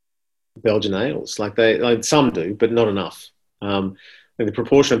Belgian ales. Like some do, but not enough. And the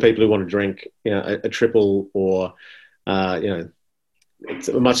proportion of people who want to drink, a triple or, it's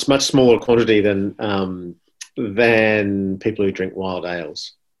a much smaller quantity than people who drink wild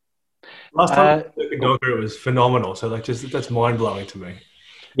ales. Last time it was phenomenal. So that's mind blowing to me.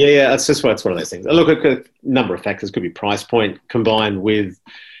 Yeah, it's one of those things. I look at a number of factors. Could be price point combined with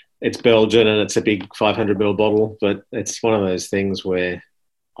it's Belgian and it's a big 500ml bottle, but it's one of those things where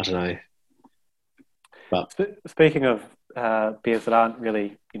I don't know. But speaking of beers that aren't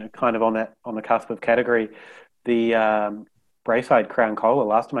really, kind of on the cusp of category, the Braeside Crown Cola.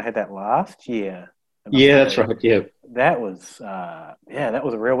 Last time I had that last year. Yeah, that's right. Yeah, that was a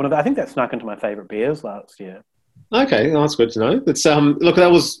real one. I think that snuck into my favourite beers last year. Okay, that's good to know. It's look,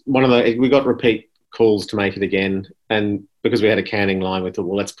 that was one of we got repeat calls to make it again, and because we had a canning line, we thought,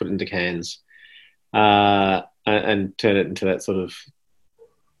 well, let's put it into cans and turn it into that sort of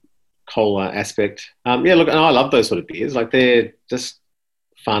cola aspect. Look, and I love those sort of beers. Like, they're just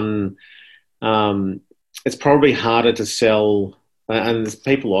fun. It's probably harder to sell, and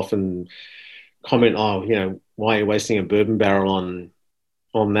people often comment, "Oh, why are you wasting a bourbon barrel on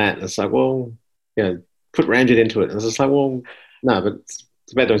that?" And it's like, well, put Ramjet into it. And it's just like, well, no, but it's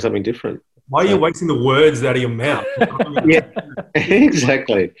about doing something different. Why are you wasting the words out of your mouth? Yeah,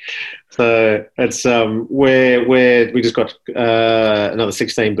 exactly. So it's where we just got another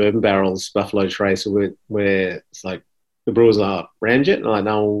 16 bourbon barrels, Buffalo Trace, where it's like the brewers are Ramjet, and I'm like,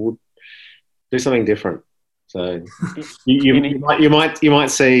 no, we'll do something different. So you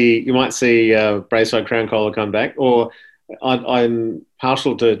might see Braeside Crown Cola come back, or I'm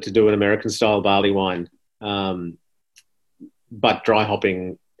partial to do an American style barley wine, but dry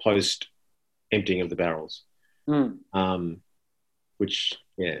hopping post emptying of the barrels. Which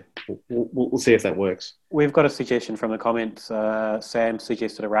we'll see if that works. We've got a suggestion from the comments. Sam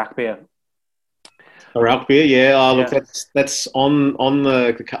suggested a rack beer. A rack beer, yeah. Look, that's on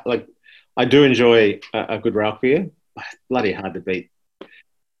the like. I do enjoy a good rack beer. Bloody hard to beat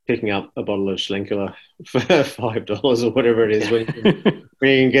picking up a bottle of Schlenkerla for $5 or whatever it is when you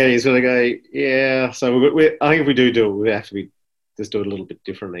can get it. You sort of go, yeah. So I think if we do it, we have to just do it a little bit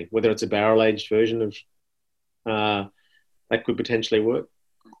differently. Whether it's a barrel aged version of that could potentially work,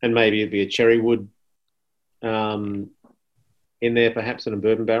 and maybe it'd be a cherry wood in there, perhaps in a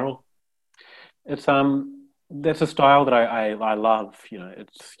bourbon barrel. It's that's a style that I love.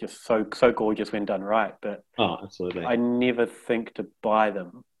 It's just so gorgeous when done right. But absolutely, I never think to buy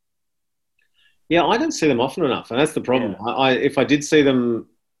them. Yeah, I don't see them often enough, and that's the problem. Yeah. If I did see them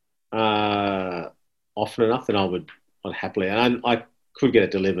often enough, then I'd happily, and I could get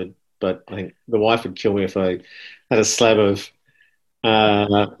it delivered. but I think the wife would kill me if I had a slab of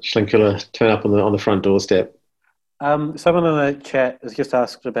Schlenkerla turn up on the front doorstep. Someone in the chat has just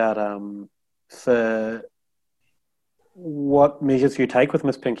asked about for what measures you take with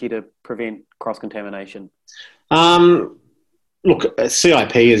Miss Pinky to prevent cross-contamination. Look,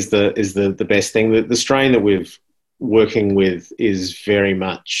 CIP is the best thing. The strain that we're working with is very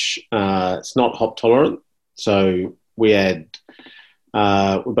much it's not hop tolerant, so we add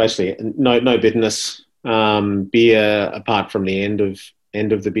basically no bitterness beer apart from the end of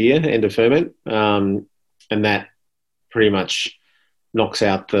the ferment, and that pretty much knocks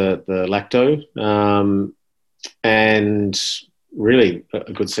out the lacto, and really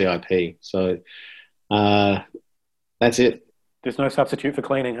a good CIP. So that's it. There's no substitute for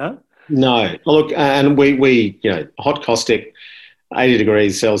cleaning, huh? No. Look, and we hot caustic, 80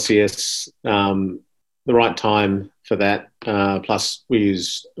 degrees Celsius, the right time for that. Plus we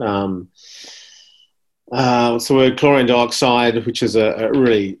use what's the word? Chlorine dioxide, which is a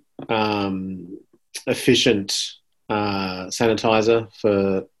really efficient sanitizer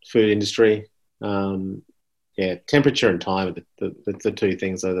for food industry. Temperature and time are the two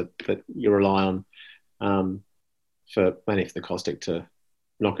things that you rely on mainly for the caustic to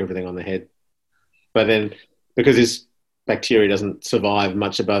knock everything on the head. But then, because this bacteria doesn't survive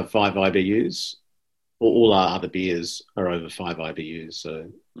much above 5 IBUs, all our other beers are over 5 IBUs, so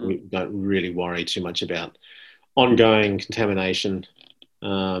we don't really worry too much about ongoing contamination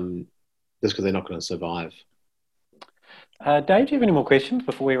just because they're not going to survive. Dave, do you have any more questions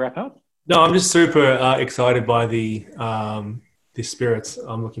before we wrap up? No, I'm just super excited by the spirits.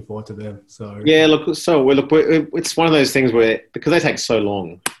 I'm looking forward to them. So yeah, it's one of those things where, because they take so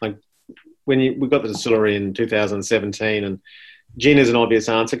long, like we got the distillery in 2017, and gin is an obvious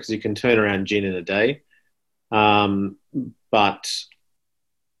answer because you can turn around gin in a day. But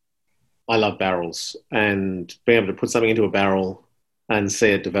I love barrels, and being able to put something into a barrel and see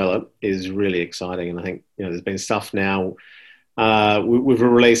it develop is really exciting. And I think there's been stuff now. We've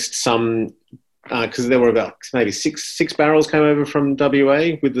released some because there were about maybe six barrels came over from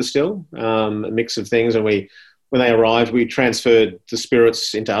WA with the still, a mix of things. And when they arrived, we transferred the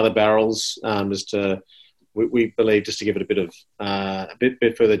spirits into other barrels we believe just to give it a bit of a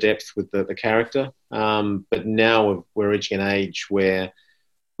bit further depth with the character. But now we're reaching an age where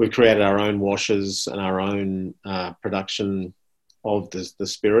we've created our own washes and our own production of the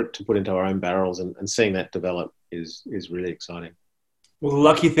spirit to put into our own barrels, and seeing that develop is really exciting. Well, the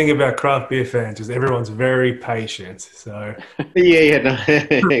lucky thing about craft beer fans is everyone's very patient. So yeah.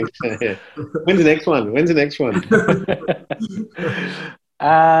 When's the next one?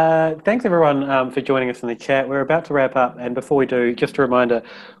 Thanks everyone for joining us in the chat. We're about to wrap up, and before we do, just a reminder: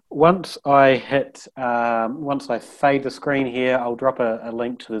 once I fade the screen here, I'll drop a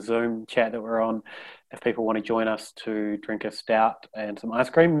link to the Zoom chat that we're on if people want to join us to drink a stout and some ice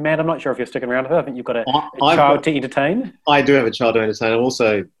cream. Matt, I'm not sure if you're sticking around with it. I think you've got a child to entertain. I do have a child to entertain. I'm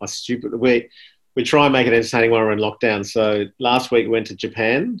also we try and make it entertaining while we're in lockdown. So last week we went to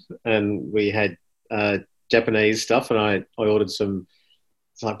Japan and we had Japanese stuff, and I ordered some.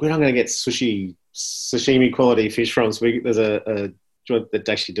 It's like, we're not going to get sashimi quality fish from. So there's a joint that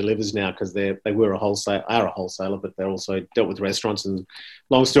actually delivers now, because they are a wholesaler, but they're also dealt with restaurants, and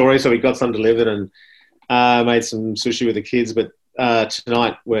long story. So we got some delivered and made some sushi with the kids. But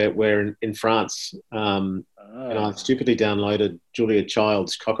tonight we're in France, and I stupidly downloaded Julia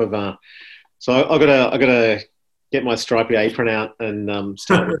Child's Coq au vin. So I gotta get my stripy apron out and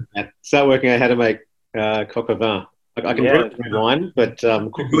start working out how to make Coq au vin. I can drink red wine, but good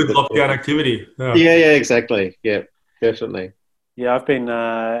lockdown activity. Yeah, exactly. Yeah, definitely. Yeah, I've been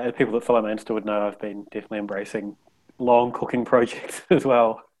people that follow my Insta would know I've been definitely embracing long cooking projects as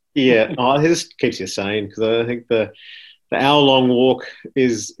well. Yeah, it just keeps you sane, because I think the hour-long walk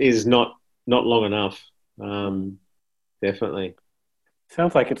is not long enough. Definitely.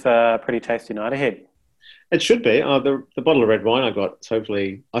 Sounds like it's a pretty tasty night ahead. It should be. The bottle of red wine I got,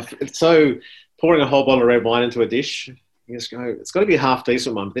 hopefully. It's so pouring a whole bottle of red wine into a dish, you just go, it's got to be a half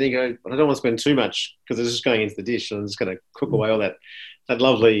decent one. But then you go, but I don't want to spend too much because it's just going into the dish, and I'm just going to cook away all that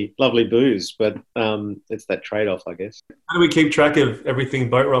lovely booze. But it's that trade-off, I guess. How do we keep track of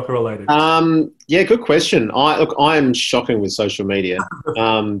everything Boat Rocker related? Yeah, good question. I am shocking with social media.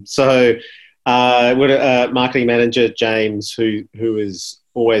 So marketing manager James, who is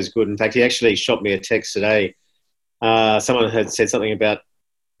always good. In fact, he actually shot me a text today. Someone had said something about,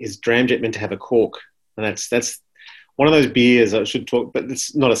 is Dramjet meant to have a cork? And that's one of those beers I should talk, but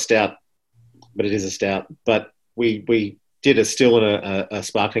it's not a stout, but it is a stout. But we did a still and a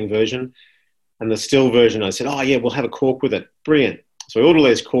sparkling version. And the still version, I said, oh yeah, we'll have a cork with it. Brilliant. So we ordered all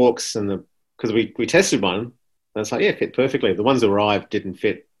those corks, and because we tested one, and it's like, yeah, it fit perfectly. The ones that arrived didn't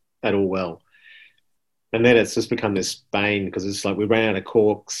fit at all well. And then it's just become this bane because it's like we ran out of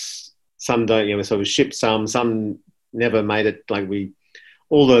corks. Some don't, so we shipped some never made it. Like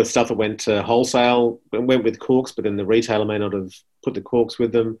all the stuff that went to wholesale went with corks, but then the retailer may not have put the corks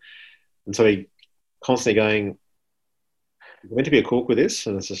with them. And so we constantly going, meant to be a cork with this?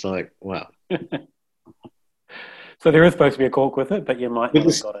 And it's just like, wow. So there is supposed to be a cork with it, but you might not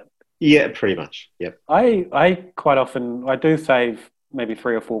have got it. Yeah, pretty much. Yep. I quite often, I do save maybe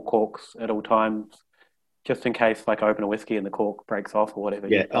 3 or 4 corks at all times, just in case, like, I open a whiskey and the cork breaks off or whatever.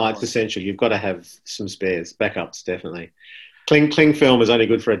 Yeah, it's essential. You've got to have some spares, backups, definitely. Cling film is only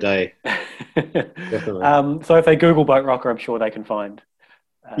good for a day. Definitely. So if they Google Boat Rocker, I'm sure they can find.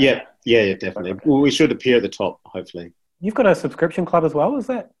 Yeah, definitely. Well, we should appear at the top, hopefully. You've got a subscription club as well, is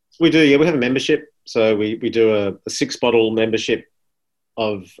that? We do, yeah. We have a membership. So we do a 6-bottle membership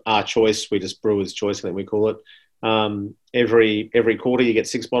of our choice. We just Brewer's Choice, I think we call it. Every quarter you get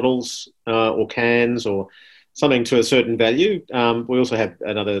 6 bottles or cans or something to a certain value. We also have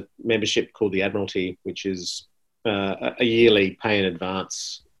another membership called the Admiralty, which is a yearly pay in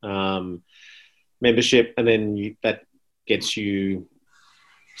advance membership, and then that gets you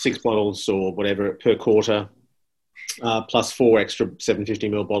 6 bottles or whatever per quarter, plus 4 extra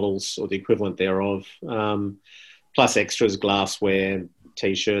 750ml bottles or the equivalent thereof, plus extras, glassware,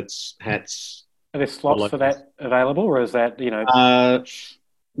 T-shirts, hats. Are there slots for that available, or is that,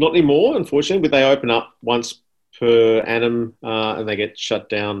 not anymore, unfortunately, but they open up once per annum and they get shut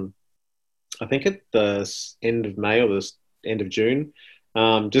down, I think at the end of May or the end of June,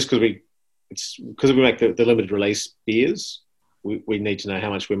 just because we make the limited release beers. We need to know how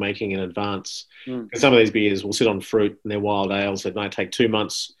much we're making in advance. Some of these beers will sit on fruit and they're wild ales. It might take 2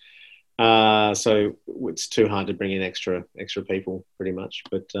 months. So it's too hard to bring in extra people pretty much.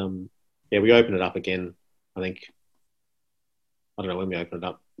 But we open it up again. I think, I don't know when we open it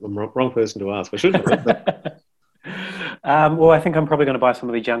up. I'm the wrong person to ask. I should have. Well, I think I'm probably going to buy some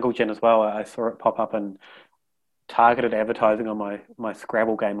of the Jungle Gin as well. I saw it pop up in targeted advertising on my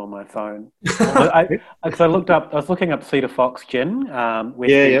Scrabble game on my phone. I was looking up Cedar Fox Gin.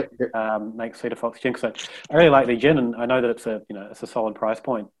 Make Cedar Fox Gin because I really like the gin, and I know that it's a solid price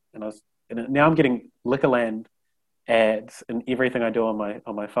point. And now I'm getting Liquorland ads in everything I do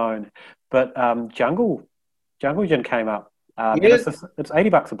on my phone. But Jungle Gin came up. It's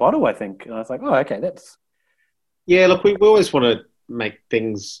 $80 a bottle, I think. And I was like, oh, okay, that's. Yeah, look, we always want to make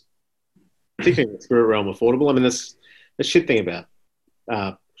things, particularly in the spirit realm, affordable. I mean, the shit thing about,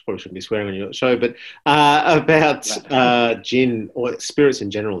 probably shouldn't be swearing on your show, but about gin or spirits in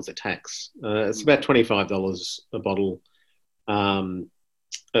general is a tax. It's about $25 a bottle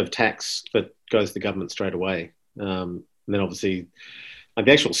of tax that goes to the government straight away. And then obviously, like,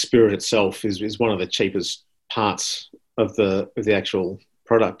 the actual spirit itself is one of the cheapest parts of the actual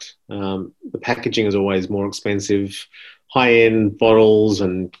product. The packaging is always more expensive. High-end bottles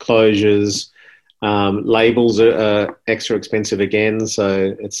and closures, labels are extra expensive again.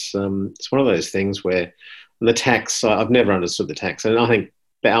 So it's one of those things where the tax. I've never understood the tax, and I think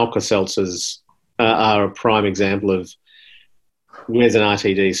the Alka-Seltzers are a prime example of where's an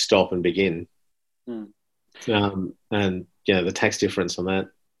RTD stop and begin, and the tax difference on that.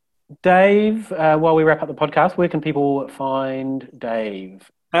 Dave, while we wrap up the podcast, where can people find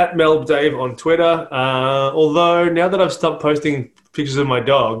Dave? At MelbDave on Twitter. Although now that I've stopped posting pictures of my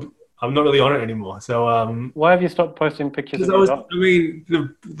dog, I'm not really on it anymore. So why have you stopped posting pictures of your dog? I mean,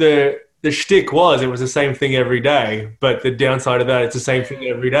 the shtick was it was the same thing every day, but the downside of that, it's the same thing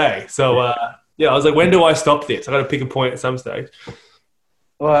every day. So I was like, when do I stop this? I got to pick a point at some stage.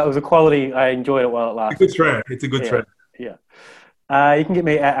 Well, it was a quality. I enjoyed it while it lasted. It's a good trend. Yeah. You can get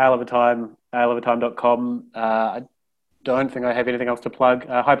me at ALoverTime, ALoverTime.com. I don't think I have anything else to plug.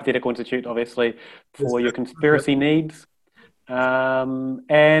 Hypothetical Institute, obviously, for your conspiracy needs.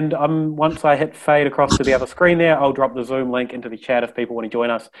 And once I hit fade across to the other screen there, I'll drop the Zoom link into the chat if people want to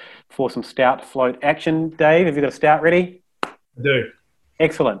join us for some stout float action. Dave, have you got a stout ready? I do.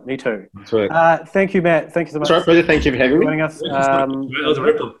 Excellent. Me too. That's right. Thank you, Matt. Thank you so much. Sorry, brother. Thank you for having me. Joining us. That was a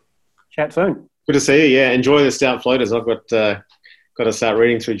ripple. Chat soon. Good to see you. Yeah, enjoy the stout floaters. I've got to start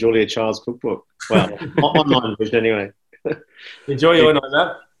reading through Julia Child's cookbook. Well, online version anyway. Enjoy your night,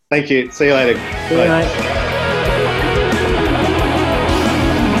 Matt. Thank you. See you later. See you, mate.